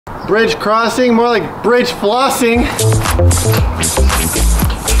bridge crossing, more like bridge flossing.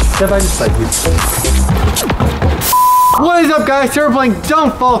 What is up, guys? Today we're playing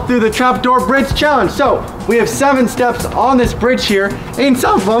Don't Fall Through the Trapdoor Bridge Challenge. So, we have 7 steps on this bridge here, and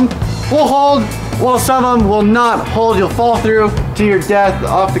some of them will hold, while some of them will not hold. You'll fall through to your death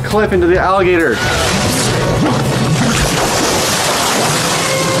off the cliff into the alligator.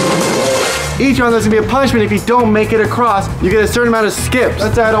 Each one there's gonna be a punishment if you don't make it across. You get a certain amount of skips.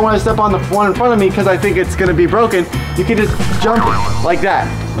 Let's say I don't want to step on the one in front of me because I think it's gonna be broken. You can just jump like that,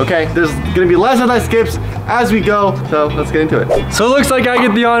 okay? There's gonna be less and less skips as we go, so let's get into it. So it looks like I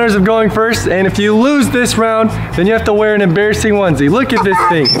get the honors of going first, and if you lose this round, then you have to wear an embarrassing onesie. Look at this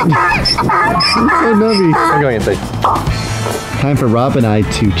thing. So nubby. I'm going inside. Time for Rob and I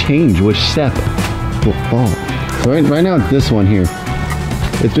to change which step will fall. So right now it's this one here.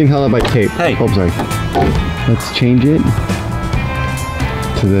 It's being held up by tape. Hey. Oh, sorry. Let's change it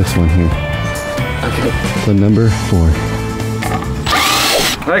to this one here. Okay. So number 4.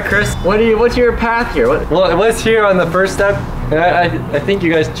 All right, Chris. What's your path here? Well, it was here on the first step, and I think you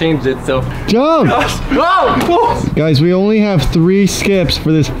guys changed it, so. Jump! Gosh. Whoa! Guys, we only have 3 skips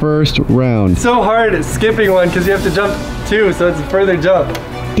for this first round. It's so hard at skipping one because you have to jump 2, so it's a further jump.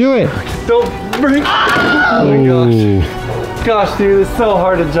 Do it! Don't bring. Oh my gosh. Gosh, dude, it's so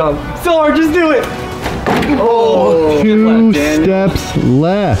hard to jump. So hard, just do it! Oh, 2 steps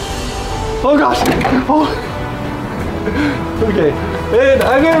left. oh gosh! Oh. Okay, and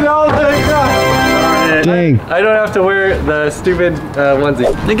I'm gonna go across. Dang. I don't have to wear the stupid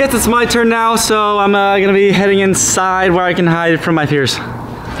onesie. I guess it's my turn now, so I'm gonna be heading inside where I can hide from my fears.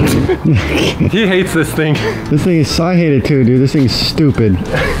 He hates this thing. This thing is, I hate it too, dude. This thing is stupid.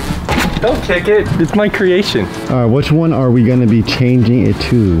 Don't kick it. It's my creation. All right, which one are we gonna be changing it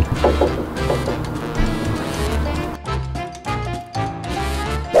to?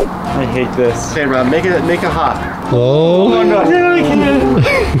 I hate this. Okay, Rob, make a hop. Oh no!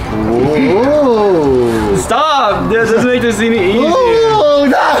 Whoa! Stop! This doesn't make this any easier. Oh,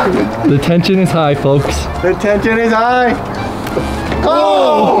 no! The tension is high, folks. The tension is high.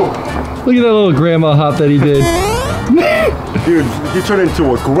 Oh! Look at that little grandma hop that he did. Dude, you turned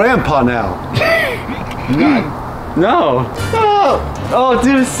into a grandpa now. No. Oh! Oh,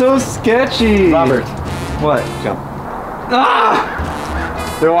 dude, it's so sketchy. Robert, What? jump.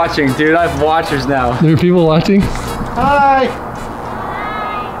 Ah! They're watching, dude. I have watchers now. There are people watching. Hi!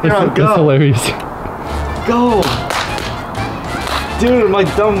 That's Go. hilarious. Go! Dude, my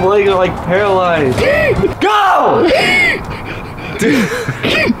dumb legs are like paralyzed. Go! Dude.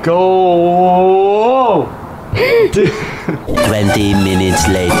 Go! Dude. 20 minutes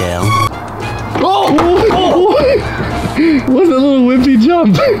later. Oh! What's that little wimpy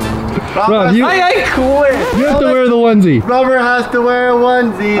jump? Rob, you I quit. have to wear the onesie. Robert has to wear a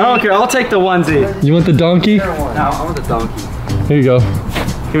onesie. I don't care. I'll take the onesie. You want the donkey? No, I want the donkey. Here you go.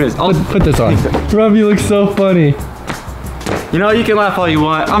 Give me this. Put this on. Rob, you look so funny. You know, you can laugh all you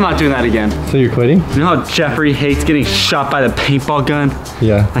want. I'm not doing that again. So you're quitting? You know how Jeffrey hates getting shot by the paintball gun?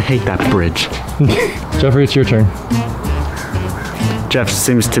 Yeah. I hate that bridge. Jeffrey, it's your turn. Jeff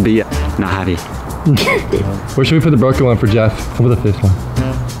seems to be not happy. Where should we put the broken one for Jeff? How about the 5th one?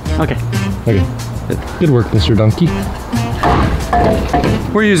 Okay. Okay. Good work, Mr. Donkey.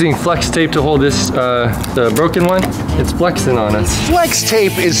 We're using flex tape to hold this, the broken one. It's flexing on us. Flex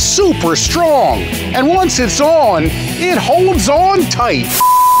tape is super strong, and once it's on, it holds on tight.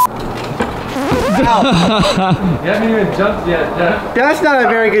 You haven't even jumped yet, Jeff. That's not a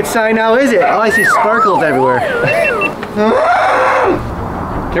very good sign now, is it? Oh, I see sparkles everywhere.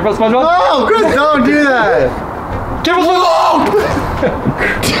 Careful, SpongeBob. Oh, Chris, don't do that. Careful, SpongeBob.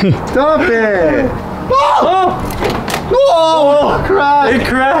 Stop it. Oh! Oh, crack. It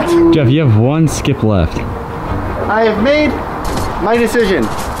cracked. Jeff, you have 1 skip left. I have made my decision.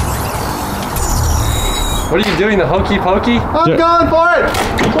 What are you doing, the hokey pokey? I'm going for it.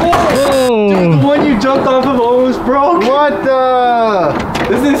 Oh! Dude, the one you jumped off of almost broke. What the?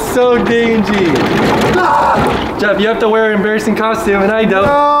 This is so dingy. Jeff, you have to wear an embarrassing costume, and I don't.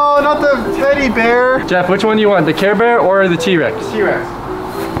 No, not the teddy bear. Jeff, which one do you want, the Care Bear or the T-Rex? T-Rex.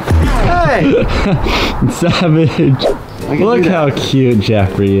 Hey! Savage. Look how cute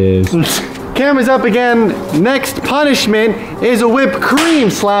Jeffrey is. Camera's up again. Next punishment is a whipped cream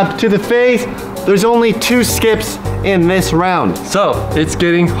slap to the face. There's only 2 skips in this round. So, it's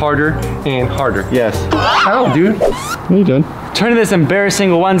getting harder and harder. Yes. How, dude? What are you doing? Turning this embarrassing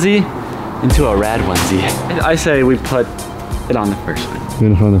onesie into a rad onesie. I say we put it on the first one. You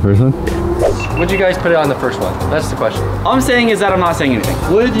gonna find the first one? Would you guys put it on the first one? That's the question. All I'm saying is that I'm not saying anything.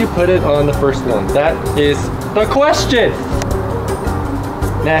 Would you put it on the first one? That is the question.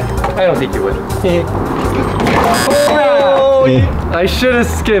 Nah, I don't think you would. Oh, I should have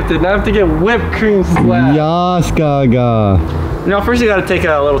skipped it. Now I have to get whipped cream slap. Yas, Gaga. No, first you gotta take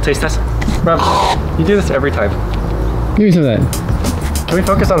a little taste test. Rob, you do this every time. Give me some of that. Can we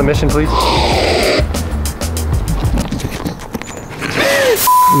focus on the mission, please?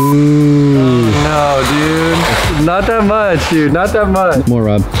 Ooh. No, dude. Not that much, dude. Not that much. More,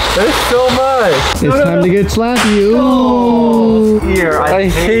 Rob. There's so much. It's time to get slappy. Ooh. Here, I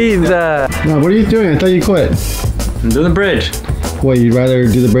hate that. Rob, what are you doing? I thought you quit. I'm doing the bridge. What, you'd rather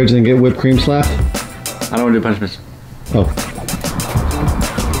do the bridge than get whipped cream slapped? I don't want to do punishments. Oh.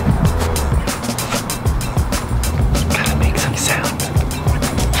 Gotta make some sound.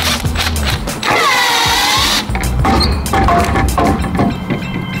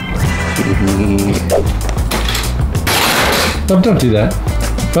 Don't do that.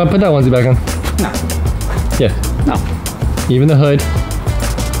 Rob, put that onesie back on. No. Yeah. No. Even the hood.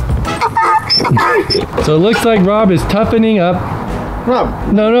 So it looks like Rob is toughening up.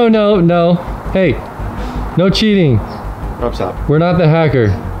 Rob. No. Hey, no cheating. Rob, stop. We're not the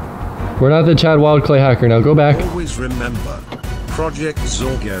hacker. We're not the Chad Wildclay hacker. Now go back. Always remember, Project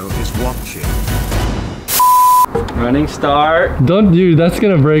Zorgo is watching. Running start. Don't, dude, that's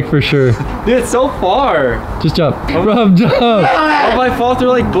gonna break for sure. Dude, it's so far. Just jump. Rob, jump. Oh, my fall through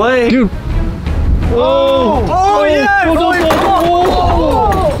like Blake. Dude. Whoa. Oh, yeah.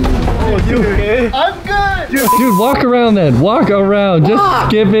 You okay? I'm good. Dude, walk around then. Walk around. Just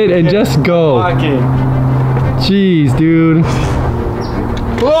skip it and just go. Walking. Jeez, dude.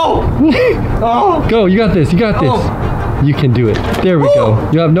 Whoa. Oh. Go, you got this. You got this. You can do it. There we go.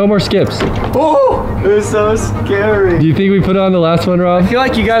 You have no more skips. Oh. It was so scary. Do you think we put on the last one, Rob? I feel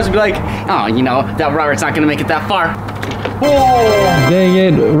like you guys would be like, oh, you know, that Robert's not gonna make it that far. Dang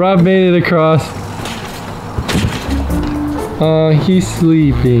it. Rob made it across. Oh, he's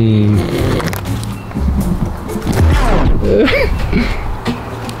sleeping.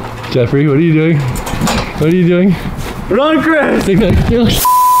 Jeffrey, what are you doing? What are you doing? Run, Chris.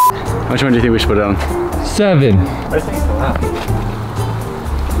 Which one do you think we should put on? 7.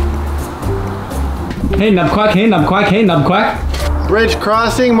 Hey, Nubquack, hey, Nubquack, hey, Nubquack. Bridge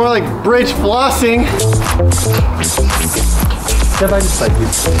crossing, more like bridge flossing. Jeff, I just like you.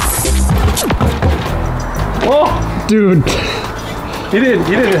 Oh, Dude. he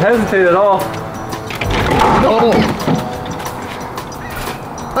didn't hesitate at all.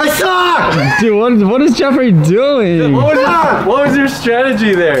 I suck! Dude, what is Jeffrey doing? What was your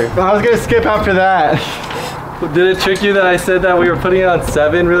strategy there? I was gonna skip after that. Did it trick you that I said that we were putting it on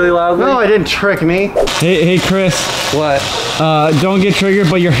 7 really loudly? No, it didn't trick me. Hey, Chris. What? Don't get triggered,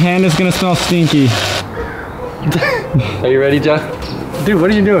 but your hand is gonna smell stinky. Are you ready, Jeff? Dude,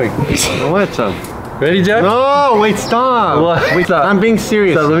 what are you doing? What? Ready, Jeff? No, wait, stop. What? Wait, stop. I'm being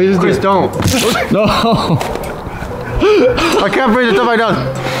serious. Stop, let me just do Chris, it. don't. No. I can't breathe until I don't.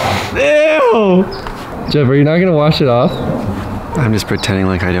 Ew. Jeff, are you not gonna wash it off? I'm just pretending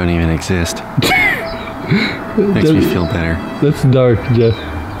like I don't even exist. Makes me feel better. That's dark, Jeff.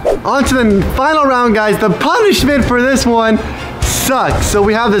 On to the final round, guys. The punishment for this one sucks. So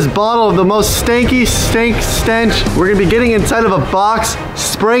we have this bottle of the most stench. We're gonna be getting inside of a box,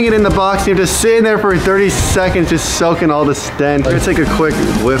 spraying it in the box. You have to sit in there for 30 seconds just soaking all the stench. We're gonna take a quick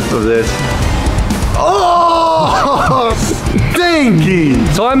whiff of this. Oh, stinky!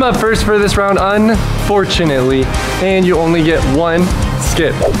 So I'm up first for this round, unfortunately, and you only get 1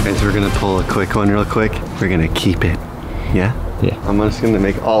 skip. Guys, we're gonna pull a quick one real quick. We're gonna keep it. Yeah? Yeah. I'm just gonna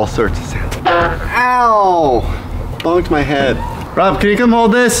make all sorts of sounds. Ow! Bonked my head. Rob, can you come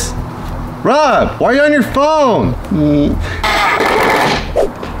hold this? Rob, why are you on your phone?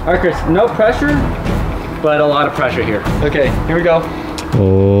 All right, Chris, no pressure, but a lot of pressure here. Okay, here we go.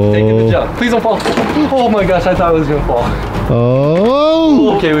 Oh. Taking the jump. Please don't fall. Oh my gosh, I thought it was gonna fall.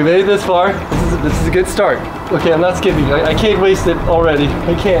 Oh. Okay, we made it this far. This is a good start. Okay, I'm not skipping. I can't waste it already.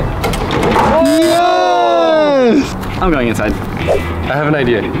 I can't. Yes. I'm going inside. I have an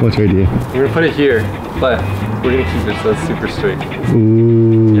idea. What's your idea? We're gonna put it here, but we're gonna keep it so it's super straight.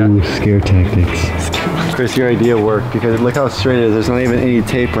 Ooh, Yeah. scare tactics. Chris, your idea worked because look how straight it is. There's not even any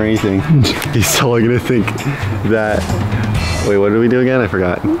tape or anything. He's totally gonna think that. Wait, what did we do again? I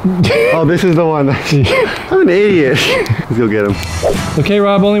forgot. Oh, this is the one. I'm an idiot. Let's go get him. Okay,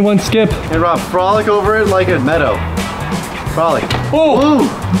 Rob, only 1 skip. Hey, Rob, frolic over it like a meadow. Frolic. Oh!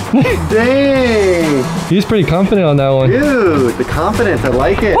 Dang! He's pretty confident on that one. Dude, the confidence, I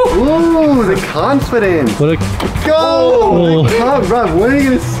like it. Ooh, the confidence. What a... Go! Oh. Rob, when are you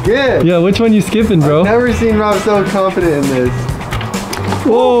gonna skip? Yeah, which one you skipping, bro? Never seen Rob so confident in this.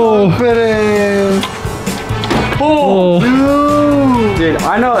 Whoa! Confidence! Oh! Dude! Dude,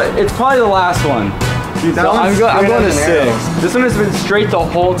 I know, it's probably the last one. Dude, that So one's I'm going to straight as an 6. This one has been straight the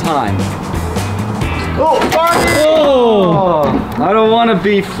whole time. arrow. Oh, farty! Oh, I don't want to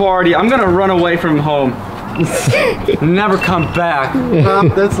be farty. I'm going to run away from home. Never come back.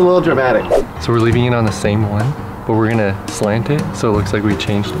 That's a little dramatic. So we're leaving it on the same one, but we're gonna slant it so it looks like we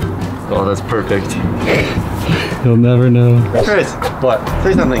changed it. Oh, that's perfect. You'll never know. Chris, What?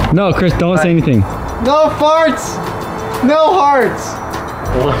 say something. No, Chris, don't say anything. No farts! No hearts!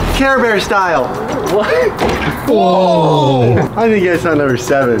 Care Bear style. Whoa! I think you guys saw number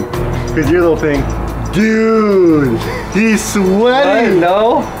 7. Because your little thing. Dude! He's sweating!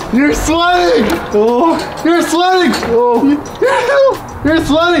 No. You're sweating! Oh! You're sweating! Oh! You're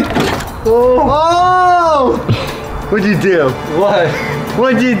sweating! Oh! What'd you do? What?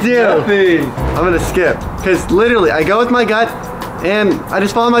 What'd you do? Nothing. I'm gonna skip. Because literally, I go with my gut and I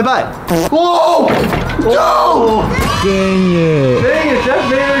just follow my butt. Whoa! No! Dang it. Dang it, Jeff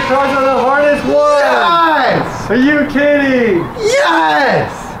Bader cards are the hardest one. Yes! Are you kidding?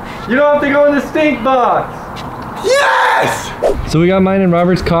 Yes! You don't have to go in the stink box. Yes! So we got mine and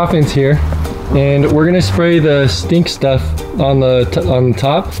Robert's coffins here, and we're gonna spray the stink stuff on the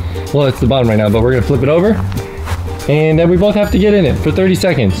top. Well, it's the bottom right now, but we're gonna flip it over, and then we both have to get in it for 30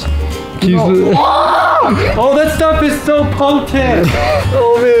 seconds. Oh, that stuff is so potent.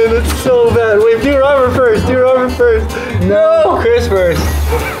 Oh man, that's so bad. Wait, do Robert first. Do Robert first. No! Chris first.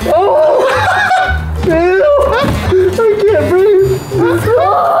 Oh! Ew! I can't breathe.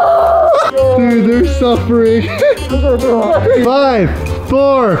 Dude, they're suffering. 5,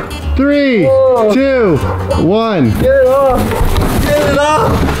 4, 3, 2, 1. Get it off. Get it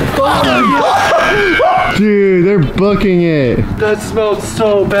off. Dude, they're booking it. That smelled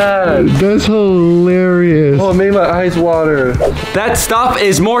so bad. That's hilarious. Oh, it made my eyes water. That stuff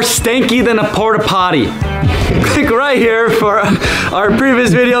is more stanky than a porta potty. Click right here for our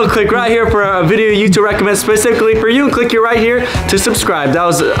previous video. Click right here for a video YouTube recommends specifically for you. And click here right here to subscribe. That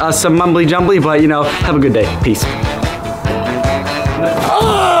was some mumbly jumbly, but you know, have a good day. Peace.